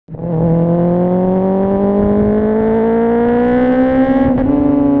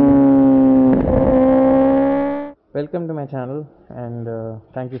all, and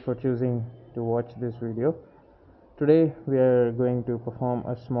thank you for choosing to watch this video. Today we are going to perform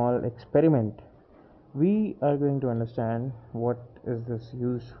a small experiment. We are going to understand what is this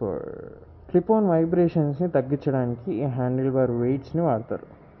used for. Clip-on vibrations ni తగ్గించడానికి handlebar weights ni వాడతారు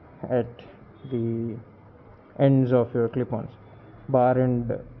at the ends of your clip-ons. Bar end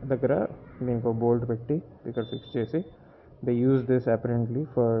దగ్గర దీనికి bolt పెట్టి ఇక్కడ fix చేసి they use this apparently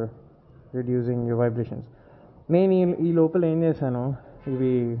for reducing your vibrations. నేను ఈ లోపల ఏం చేశాను,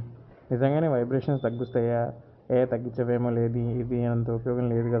 ఇవి నిజంగానే వైబ్రేషన్స్ తగ్గుస్తాయా, తగ్గించవేమో లేదు, ఇది అంత ఉపయోగం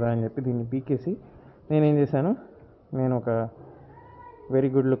లేదు కదా అని చెప్పి దీన్ని పీకేసి నేనేం చేశాను, నేను ఒక very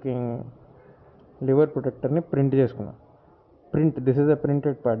good looking liver ప్రొటెక్టర్ని print చేసుకున్నాను. This is a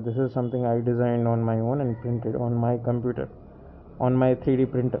printed part. This is something I designed on my own and printed on my computer, on my 3D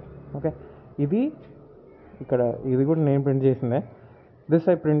printer. Okay, ఇది కూడా నేను ప్రింట్ చేసిందే. This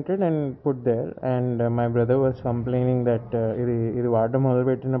I printed and put there, and my brother was complaining that ఇది వాడడం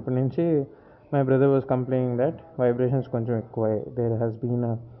మొదలుపెట్టినప్పటి నుంచి my brother was complaining that vibrations కొంచెం ఎక్కువై, there has been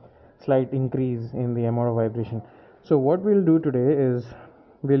a slight increase in the amount of vibration. So what we'll do today is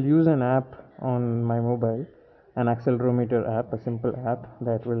we'll use an app on my mobile, an accelerometer app, a simple app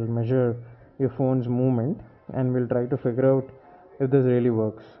that will measure your phone's movement, and we'll try to figure out if this really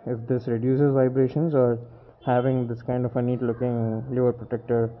works, if this reduces vibrations or having this kind of a neat looking liver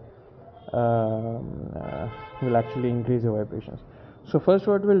protector will actually increase your vibrations. So first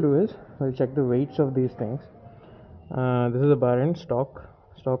what we'll do is we'll check the weights of these things. This is a bar end, stock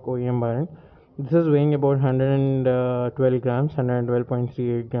OEM bar end. This is weighing about 112 grams,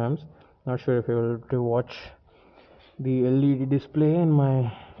 112.38 grams. Not sure if you will to watch the LED display in my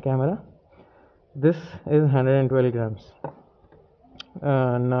camera. This is 112 grams.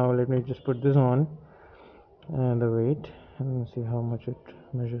 Now let me just put this on and the weight and see how much it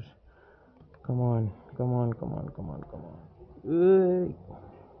measures. Come on.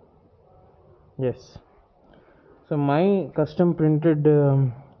 Yes, so my custom printed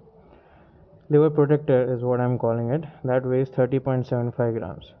liver protector is what I'm calling it. That weighs 30.75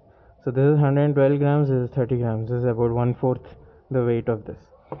 grams. So this is 112 grams, this is 30 grams. This is about 1/4 the weight of this.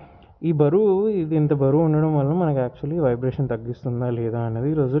 ఈ బరువు ఇంత బరువు ఉండడం వల్ల మనకు actually vibration తగ్గిస్తుందా లేదా అనేది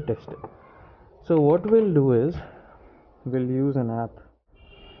ఈరోజు test. So what we'll do is we'll use an app.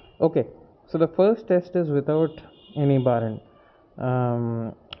 Okay, so the first test is without any bar end.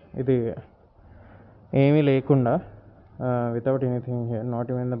 ఇది ఏమీ లేకుండా, without anything here, not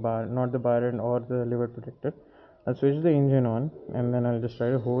even the bar end or the liver protector. I'll switch the engine on and then I'll just try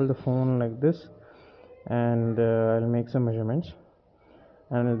to hold the phone like this, and I'll make some measurements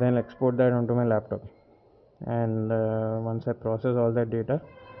and then export that onto my laptop. And once I process all that data,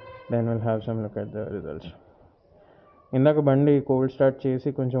 then we'll have some look at the results. ఇందాక బండి cold start చేసి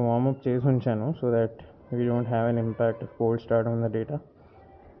కొంచెం warm up చేసి ఉంచాను, so that we don't have an impact of cold start on the data.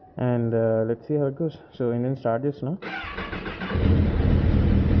 And let's see how it goes. So engine start చేస్తున్నా.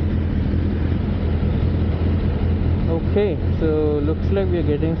 Okay, so looks like we are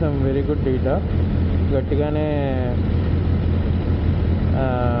getting some very good data. గట్టిగానే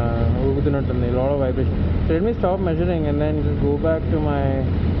ఊగుతున్నట్టుంది, lot of vibration. So let me stop measuring and then just go back to my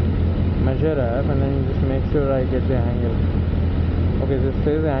measure app and then just make sure I get the angle. Okay, this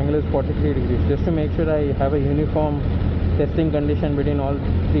says the angle is 43 degrees. Just to make sure I have a uniform testing condition between all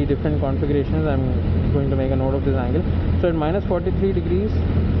three different configurations, I'm going to make a note of this angle. So at minus 43 degrees,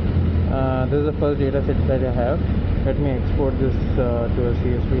 this is the first data set that I have. Let me export this to a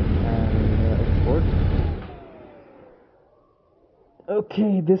CSV and export.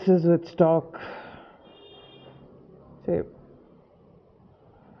 Okay, this is with stock. Save.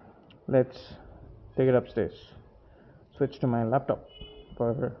 Let's take it upstairs, switch to my laptop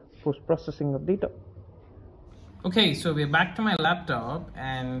for post-processing of data. Okay, so we're back to my laptop,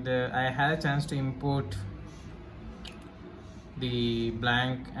 and I had a chance to import the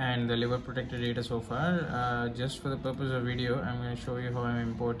blank and the liver protector data so far. Just for the purpose of video, I'm going to show you how I'm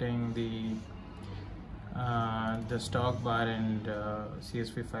importing the stock bar and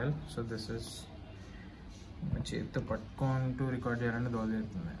CSV file. So this is చేతితో పట్టుకుంటూ record చేయాలంటే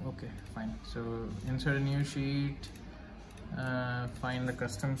దోలుతుంది. Okay, fine. So insert a new sheet, find the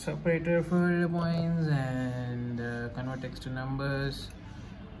custom separator for the points and convert text to numbers.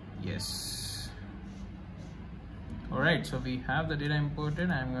 Yes. Alright, so we have the data imported.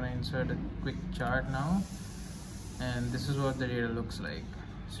 I'm going to insert a quick chart now, and this is what the data looks like.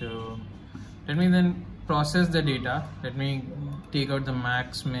 So let me then process the data. Let me take out the max,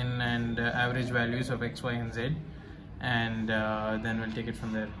 min and average values of X, Y and Z, and then we'll take it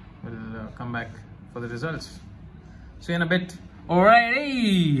from there. We'll come back for the results. See you in a bit. Alrighty,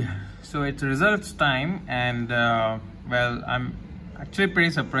 so it's results time, and well, I'm actually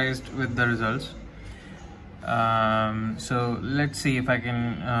pretty surprised with the results. So let's see if I can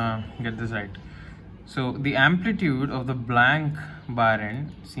get this right. So the amplitude of the blank bar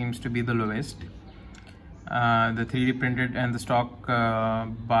end seems to be the lowest. The 3D printed and the stock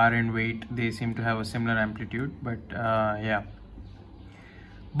bar end weight, they seem to have a similar amplitude, but yeah.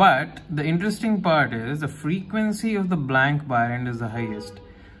 But the interesting part is the frequency of the blank bar end is the highest.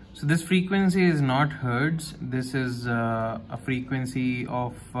 So this frequency is not hertz. This is a frequency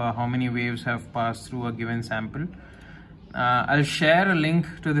of how many waves have passed through a given sample. I'll share a link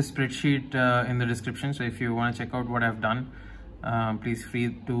to the spreadsheet in the description. So if you want to check out what I've done, please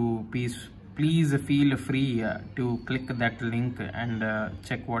feel free to click that link and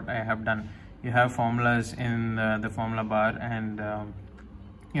check what I have done. You have formulas in the formula bar, and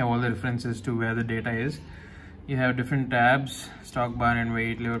you have all the references to where the data is. You have different tabs: stock bar and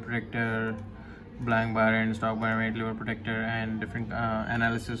weight, lever protector, blank bar and stock bar and weight, lever protector, and different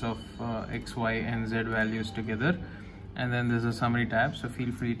analysis of X, Y, and Z values together. And then there's a summary tab, so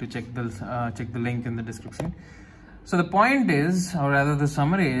feel free to check the link in the description. So the point is, or rather the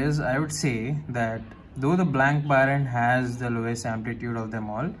summary is, I would say that though the blank bar end has the lowest amplitude of them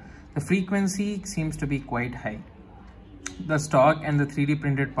all, the frequency seems to be quite high. The stock and the 3D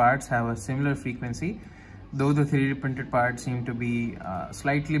printed parts have a similar frequency, though the 3D printed parts seem to be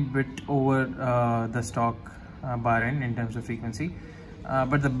slightly bit over the stock bar end in terms of frequency,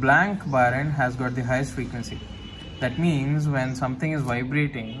 but the blank bar end has got the highest frequency. That means when something is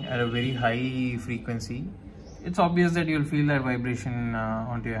vibrating at a very high frequency, it's obvious that you'll feel that vibration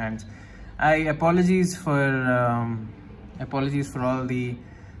onto your hands. I apologize for all the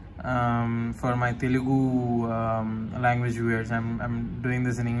for my Telugu language viewers. I'm doing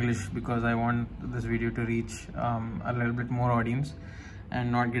this in English because I want this video to reach a little bit more audience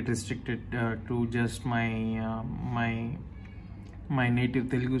and not get restricted to just my my native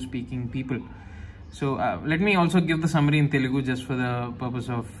Telugu speaking people. So let me also give the summary in Telugu just for the purpose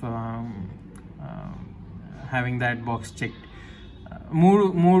of having that box checked.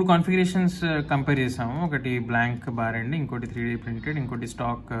 మూడు configurations compare చేసాము. ఒకటి blank bar and, ఇంకోటి 3D printed, ఇంకోటి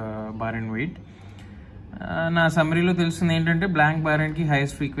stock bar and wait. నా సమ్మరీలో తెలుస్తుంది ఏంటంటే blank bar అండ్కి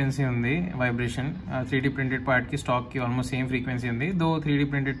highest frequency ఉంది vibration, 3D printed పార్ట్కి స్టాక్కి ఆల్మోస్ట్ సేమ్ ఫ్రీక్వెన్సీ ఉంది, దో 3D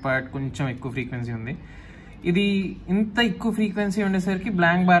ప్రింటెడ్ పార్ట్ కొంచెం ఎక్కువ ఫ్రీక్వెన్సీ ఉంది. ఇది ఇంత ఎక్కువ ఫ్రీక్వెన్సీ ఉండేసరికి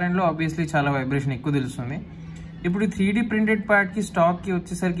బ్లాంక్ బార్ అండ్లో ఆబ్వియస్లీ చాలా వైబ్రేషన్ ఎక్కువ తెలుస్తుంది. ఇప్పుడు 3D ప్రింటెడ్ పార్ట్కి స్టాక్కి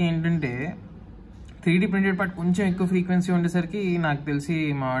వచ్చేసరికి ఏంటంటే 3D ప్రింటెడ్ పార్ట్ కొంచెం ఎక్కువ ఫ్రీక్వెన్సీ ఉండేసరికి నాకు తెలిసి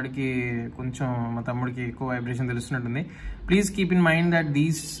మా వాడికి కొంచెం, మా తమ్ముడికి ఎక్కువ vibration తెలుస్తున్నట్టుంది. Please keep in mind that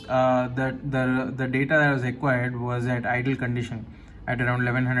the data that was acquired was at idle condition at around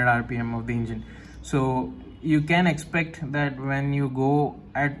 1100 rpm of the engine. So you can expect that when you go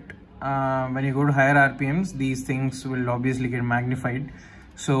to higher rpms, these things will obviously get magnified.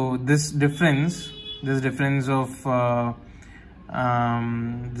 So this difference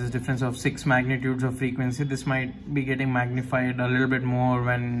of 6 magnitudes of frequency, this might be getting magnified a little bit more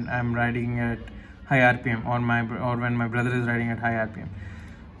when I'm riding at high rpm or when my brother is riding at high rpm.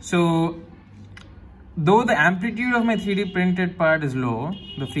 So though the amplitude of my 3D printed part is low,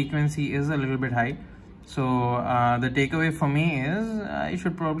 the frequency is a little bit high. So the takeaway for me is I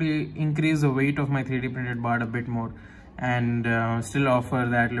should probably increase the weight of my 3D printed part a bit more and still offer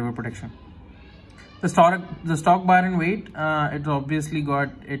that lever protection. The stock bar and weight, it's obviously got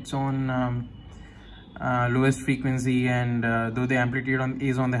its own lowest frequency, and though the amplitude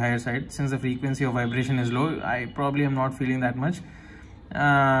is on the higher side, since the frequency of vibration is low, I probably am not feeling that much.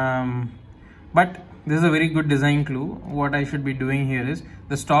 But this is a very good design clue. What I should be doing here is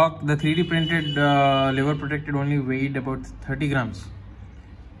the 3D printed lever protected only weighed about 30 grams,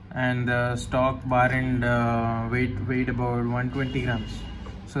 and the stock bar and weighed about 120 grams.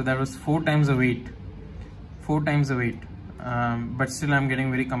 So that was 4 times the weight. But still I'm getting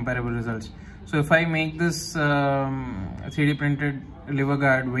very comparable results. So if I make this 3D printed lever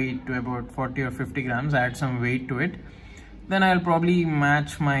guard weight to about 40 or 50 grams, add some weight to it, then I'll probably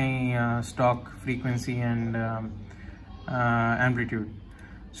match my stock frequency and amplitude.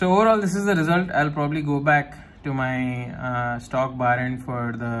 So overall, this is the result. I'll probably go back to my stock bar end for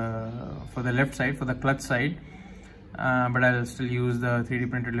the left side, for the clutch side. But I'll still use the 3D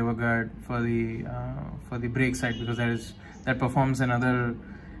printed lever guard for the brake side, because that performs another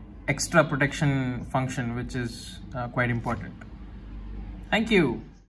extra protection function, which is quite important. Thank you.